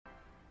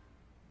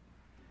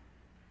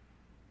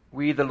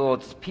We, the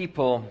Lord's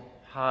people,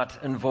 heart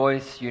and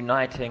voice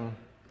uniting,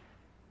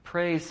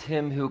 praise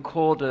him who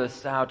called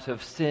us out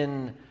of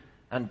sin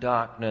and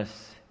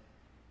darkness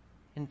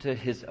into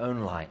his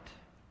own light.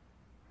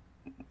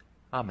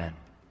 Amen.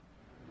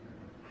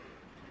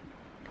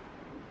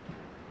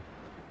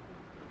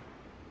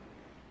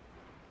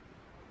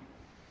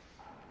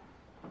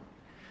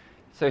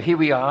 So here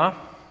we are,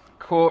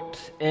 caught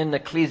in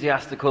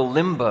ecclesiastical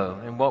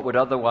limbo in what would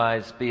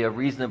otherwise be a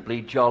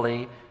reasonably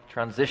jolly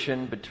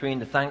transition between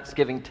the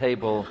Thanksgiving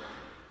table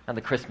and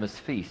the Christmas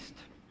feast.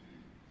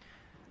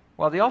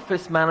 While the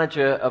office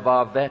manager of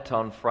our vet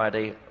on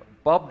Friday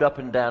bobbed up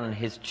and down in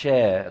his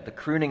chair at the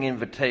crooning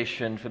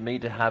invitation for me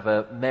to have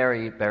a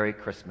merry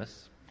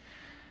Christmas,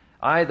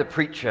 I, the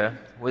preacher,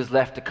 was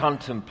left to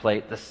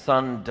contemplate the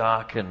sun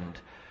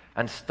darkened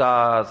and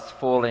stars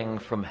falling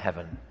from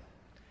heaven.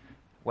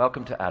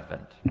 Welcome to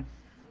Advent.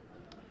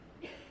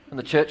 From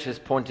the Church's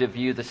point of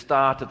view, the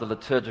start of the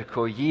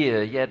liturgical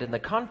year, yet in the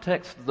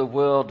context of the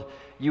world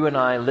you and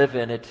I live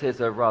in, it is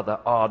a rather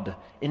odd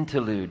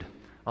interlude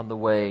on the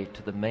way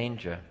to the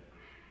manger.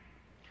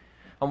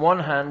 On one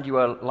hand, you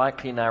are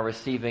likely now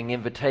receiving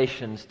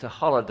invitations to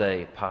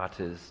holiday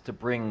parties to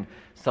bring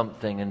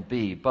something and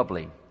be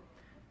bubbly.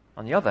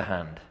 On the other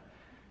hand,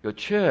 your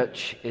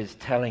church is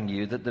telling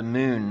you that the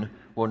moon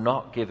will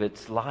not give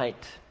its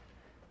light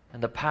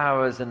and the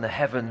powers in the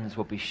heavens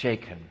will be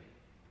shaken.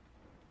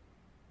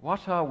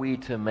 What are we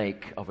to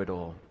make of it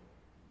all?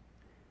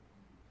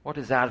 What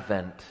is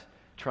Advent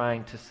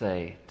trying to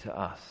say to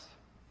us?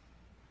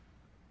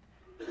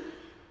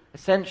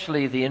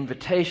 Essentially, the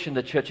invitation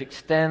the church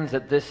extends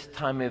at this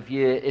time of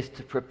year is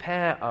to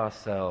prepare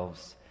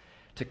ourselves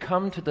to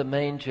come to the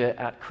manger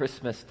at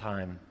Christmas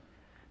time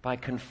by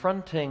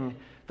confronting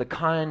the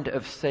kind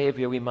of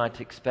Savior we might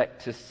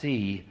expect to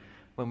see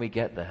when we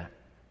get there.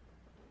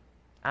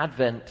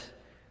 Advent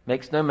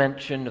makes no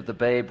mention of the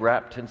babe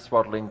wrapped in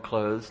swaddling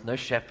clothes, no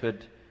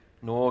shepherd,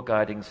 nor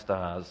guiding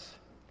stars.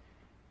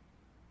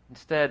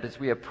 Instead, as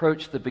we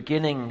approach the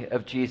beginning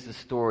of Jesus'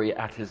 story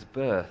at his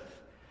birth,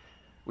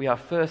 we are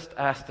first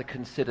asked to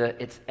consider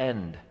its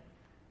end,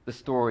 the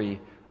story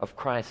of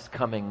Christ's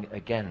coming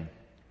again,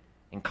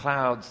 in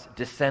clouds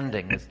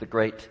descending, as the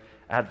great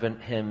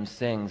Advent hymn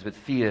sings, with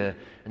fear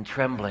and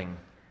trembling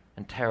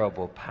and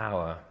terrible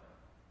power.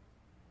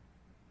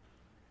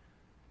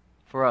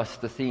 For us,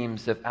 the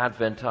themes of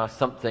Advent are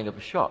something of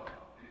a shock.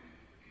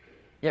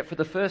 Yet for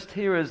the first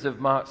hearers of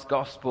Mark's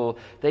Gospel,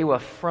 they were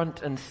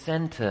front and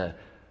center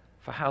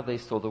for how they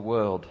saw the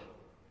world.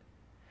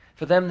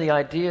 For them, the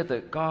idea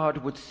that God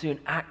would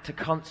soon act to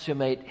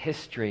consummate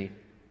history,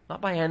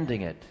 not by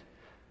ending it,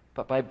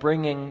 but by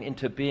bringing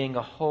into being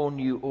a whole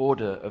new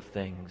order of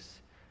things,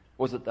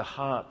 was at the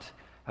heart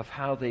of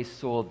how they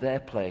saw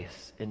their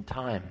place in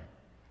time.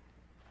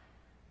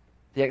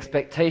 The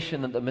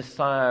expectation that the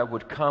Messiah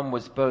would come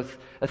was both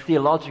a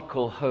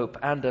theological hope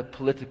and a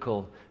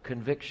political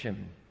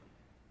conviction.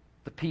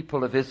 The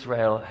people of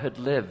Israel had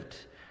lived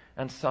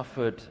and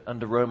suffered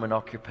under Roman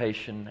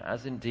occupation,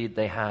 as indeed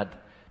they had,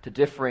 to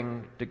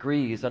differing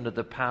degrees under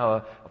the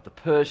power of the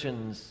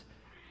Persians,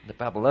 the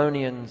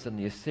Babylonians, and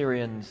the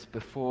Assyrians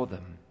before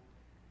them.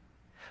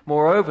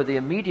 Moreover, the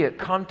immediate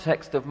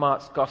context of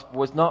Mark's Gospel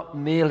was not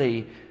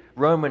merely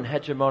Roman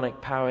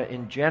hegemonic power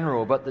in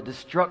general, but the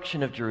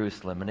destruction of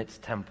Jerusalem and its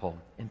temple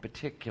in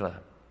particular,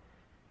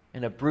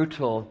 in a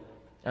brutal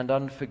and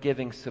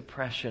unforgiving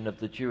suppression of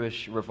the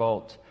Jewish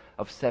revolt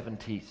of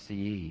 70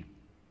 CE.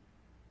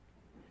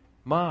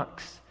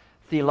 Mark's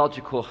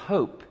theological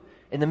hope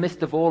in the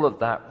midst of all of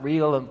that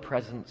real and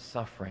present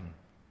suffering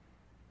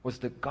was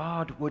that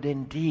God would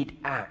indeed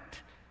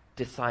act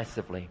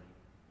decisively,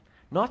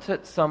 not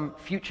at some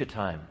future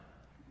time,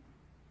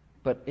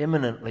 but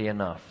imminently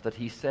enough that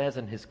he says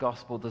in his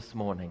gospel this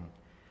morning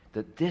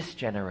that this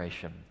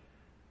generation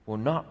will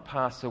not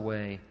pass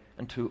away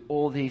until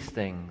all these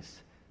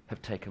things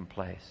have taken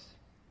place.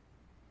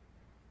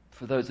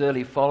 For those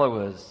early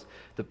followers,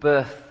 the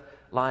birth,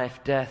 life,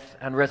 death,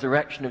 and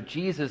resurrection of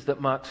Jesus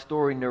that Mark's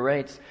story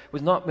narrates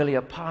was not merely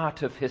a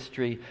part of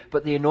history,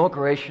 but the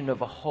inauguration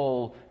of a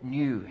whole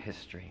new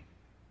history.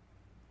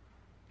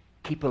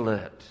 Keep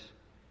alert.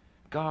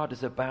 God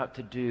is about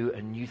to do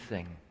a new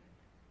thing.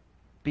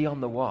 Be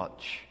on the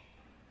watch,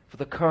 for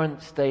the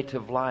current state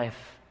of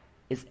life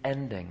is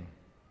ending.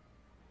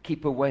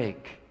 Keep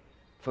awake,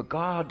 for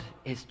God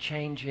is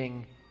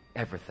changing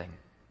everything.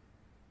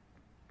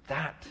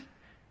 That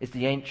is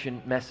the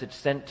ancient message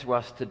sent to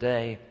us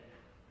today.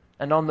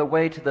 And on the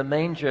way to the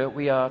manger,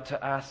 we are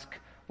to ask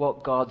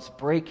what God's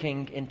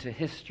breaking into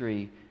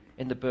history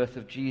in the birth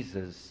of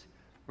Jesus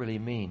really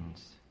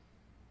means.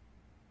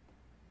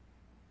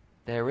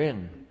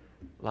 Therein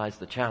lies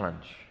the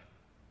challenge.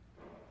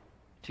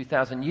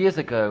 2,000 years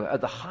ago, at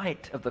the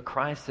height of the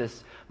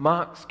crisis,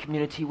 Mark's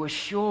community was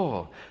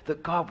sure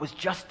that God was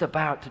just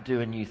about to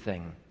do a new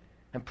thing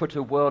and put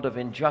a world of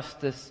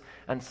injustice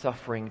and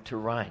suffering to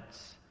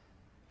rights.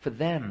 For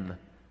them,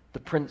 the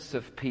Prince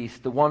of Peace,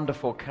 the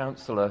wonderful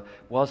Counselor,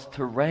 was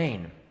to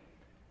reign,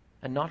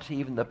 and not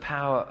even the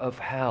power of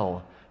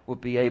hell would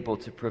be able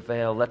to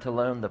prevail, let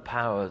alone the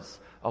powers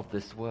of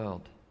this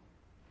world.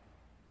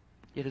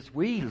 Yet as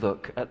we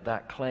look at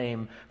that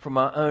claim from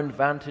our own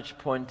vantage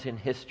point in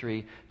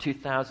history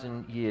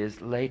 2,000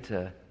 years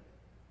later,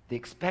 the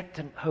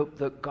expectant hope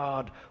that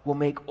God will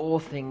make all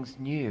things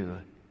new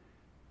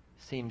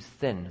seems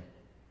thin,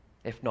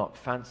 if not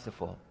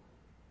fanciful.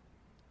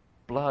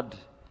 Blood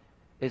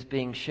is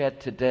being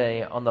shed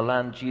today on the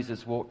land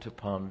Jesus walked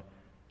upon,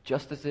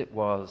 just as it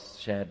was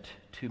shed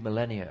 2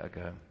 millennia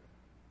ago.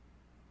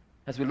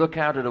 As we look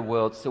out at a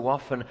world so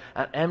often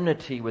at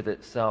enmity with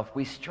itself,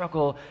 we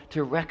struggle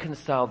to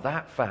reconcile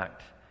that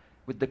fact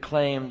with the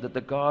claim that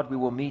the God we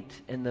will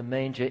meet in the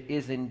manger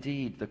is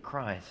indeed the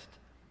Christ,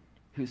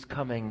 whose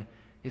coming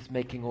is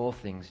making all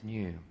things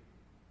new.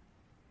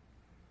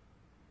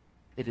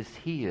 It is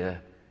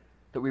here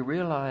that we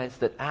realize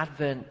that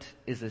Advent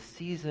is a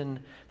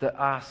season that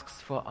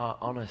asks for our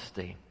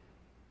honesty,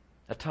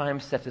 a time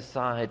set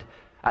aside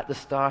at the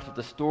start of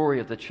the story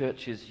of the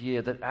church's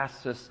year that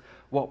asks us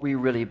what we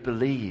really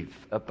believe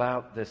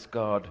about this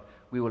God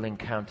we will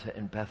encounter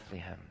in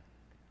Bethlehem.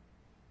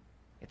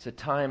 It's a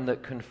time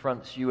that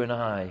confronts you and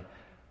I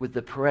with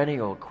the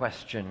perennial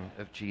question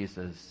of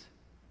Jesus: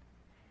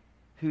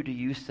 who do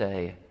you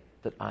say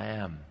that I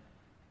am?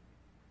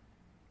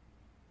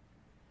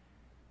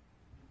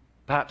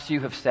 Perhaps you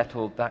have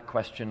settled that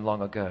question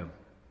long ago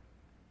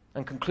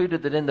and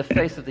concluded that in the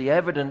face of the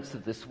evidence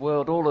of this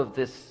world, all of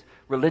this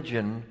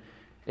religion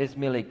is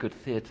merely good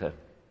theatre,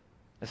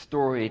 a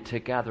story to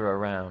gather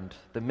around,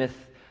 the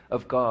myth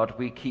of God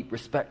we keep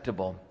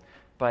respectable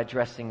by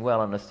dressing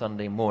well on a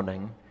Sunday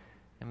morning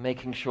and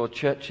making sure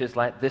churches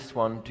like this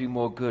one do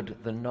more good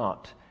than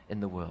not in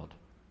the world.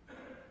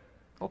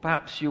 Or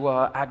perhaps you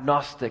are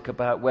agnostic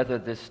about whether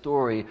this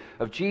story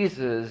of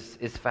Jesus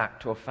is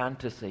fact or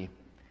fantasy,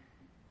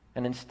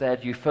 and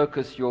instead you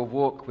focus your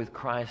walk with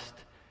Christ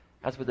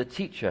as with a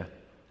teacher,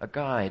 a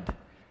guide,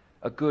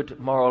 a good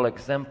moral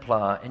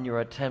exemplar in your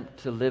attempt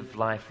to live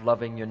life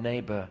loving your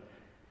neighbor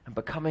and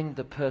becoming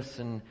the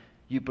person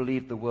you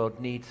believe the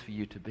world needs for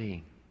you to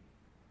be.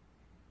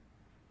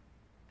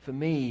 For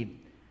me,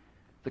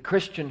 the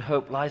Christian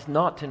hope lies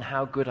not in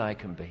how good I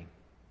can be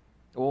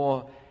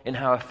or in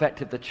how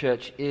effective the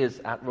church is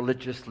at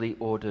religiously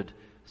ordered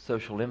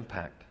social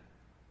impact.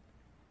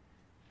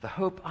 The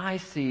hope I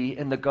see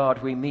in the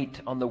God we meet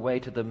on the way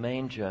to the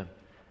manger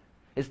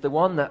is the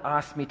one that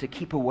asks me to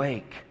keep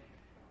awake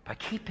by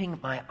keeping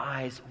my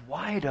eyes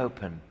wide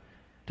open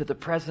to the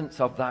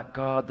presence of that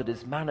God that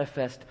is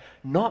manifest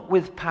not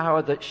with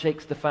power that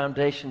shakes the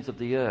foundations of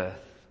the earth,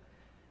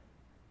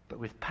 but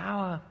with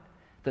power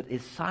that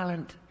is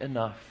silent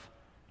enough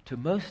to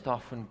most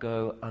often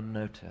go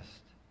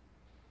unnoticed.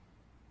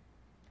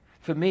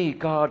 For me,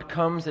 God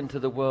comes into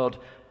the world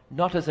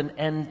not as an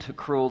end to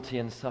cruelty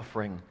and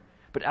suffering,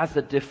 but as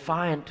the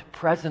defiant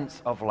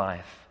presence of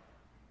life,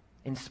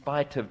 in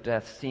spite of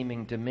death's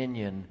seeming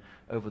dominion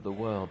over the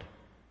world.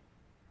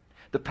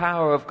 The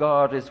power of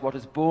God is what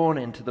is born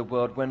into the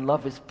world when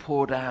love is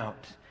poured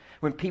out,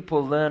 when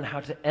people learn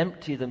how to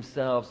empty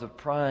themselves of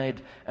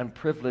pride and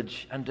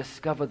privilege and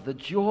discover the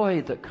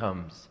joy that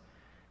comes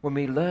when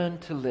we learn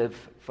to live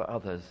for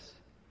others.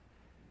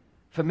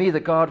 For me, the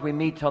God we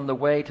meet on the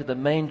way to the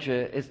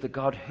manger is the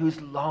God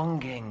who's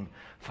longing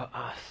for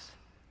us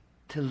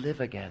to live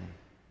again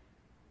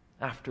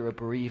after a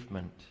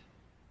bereavement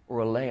or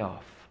a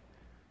layoff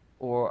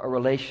or a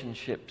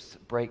relationship's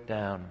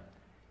breakdown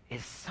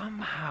is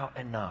somehow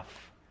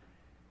enough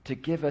to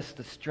give us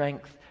the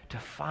strength to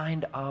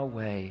find our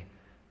way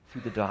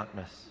through the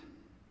darkness.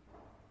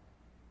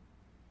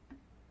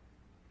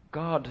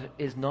 God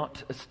is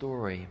not a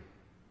story,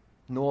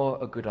 nor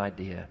a good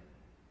idea.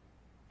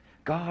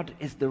 God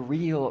is the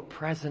real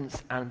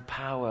presence and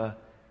power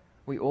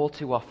we all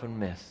too often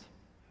miss.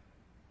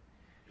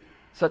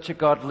 Such a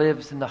God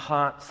lives in the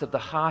hearts of the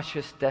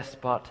harshest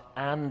despot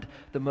and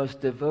the most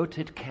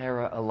devoted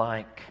carer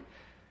alike,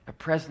 a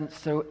presence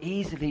so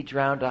easily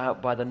drowned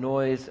out by the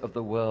noise of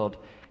the world,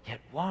 yet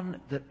one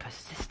that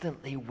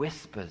persistently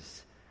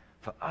whispers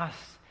for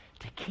us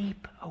to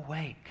keep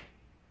awake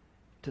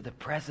to the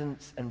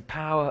presence and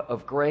power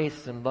of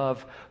grace and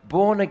love,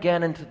 born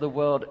again into the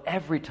world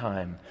every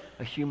time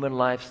a human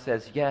life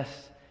says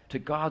yes to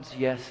God's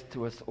yes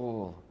to us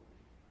all.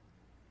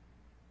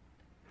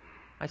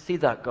 I see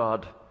that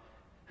God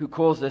who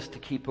calls us to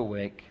keep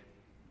awake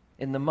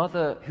in the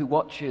mother who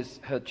watches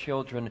her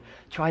children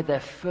try their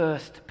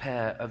first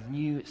pair of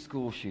new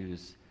school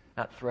shoes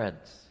at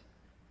Threads.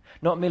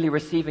 Not merely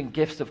receiving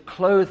gifts of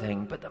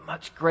clothing, but the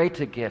much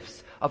greater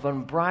gifts of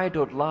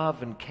unbridled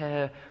love and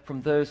care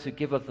from those who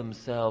give of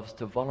themselves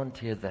to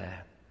volunteer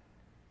there.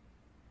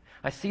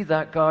 I see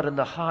that God in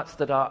the hearts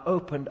that are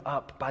opened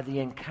up by the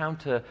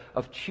encounter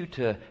of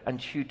tutor and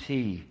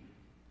tutee,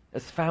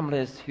 as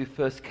families who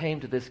first came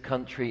to this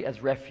country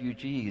as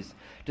refugees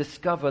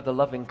discover the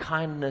loving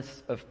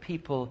kindness of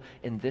people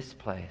in this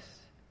place.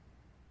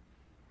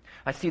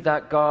 I see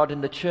that God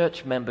in the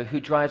church member who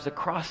drives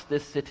across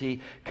this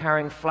city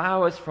carrying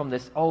flowers from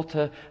this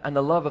altar and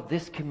the love of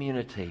this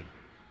community,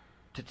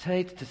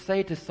 to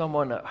say to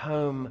someone at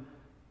home,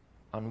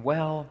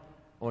 unwell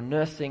or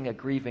nursing a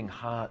grieving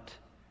heart,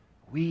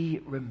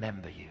 we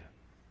remember you.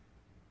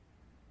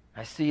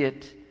 I see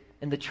it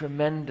in the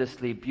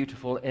tremendously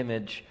beautiful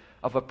image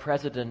of a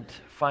president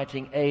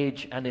fighting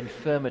age and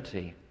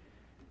infirmity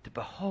to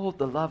behold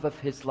the love of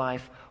his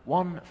life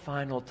one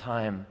final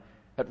time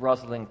at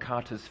Rosalind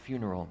Carter's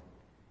funeral,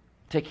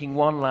 taking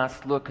one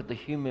last look at the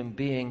human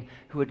being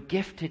who had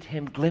gifted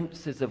him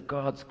glimpses of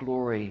God's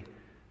glory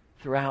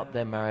throughout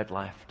their married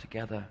life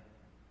together.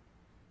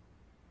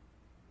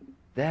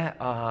 There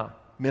are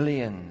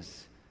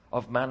millions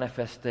of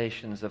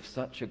manifestations of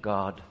such a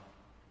God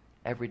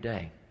every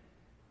day.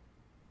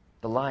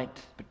 The light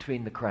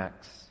between the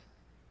cracks,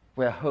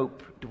 where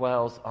hope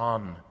dwells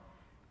on,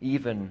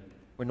 even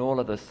when all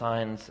of the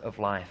signs of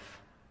life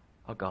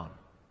are gone.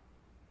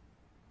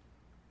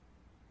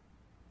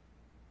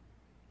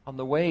 On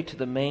the way to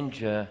the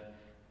manger,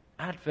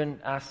 Advent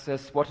asks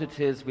us what it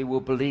is we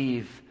will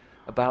believe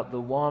about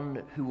the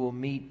one who will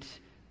meet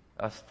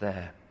us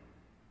there.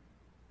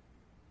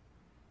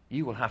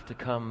 You will have to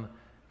come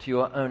to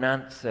your own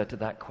answer to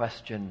that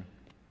question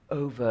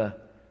over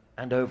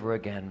and over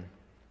again,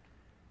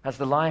 as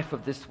the life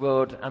of this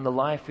world and the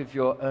life of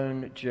your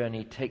own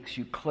journey takes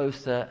you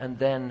closer and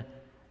then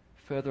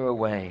further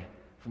away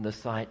from the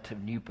site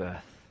of new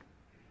birth.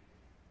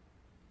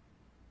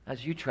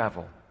 As you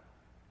travel,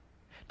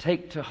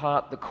 take to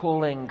heart the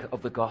calling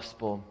of the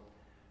gospel,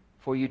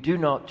 for you do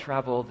not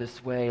travel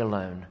this way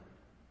alone.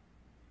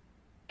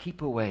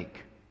 Keep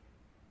awake.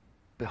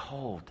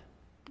 Behold,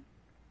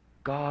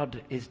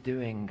 God is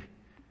doing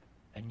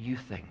a new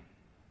thing.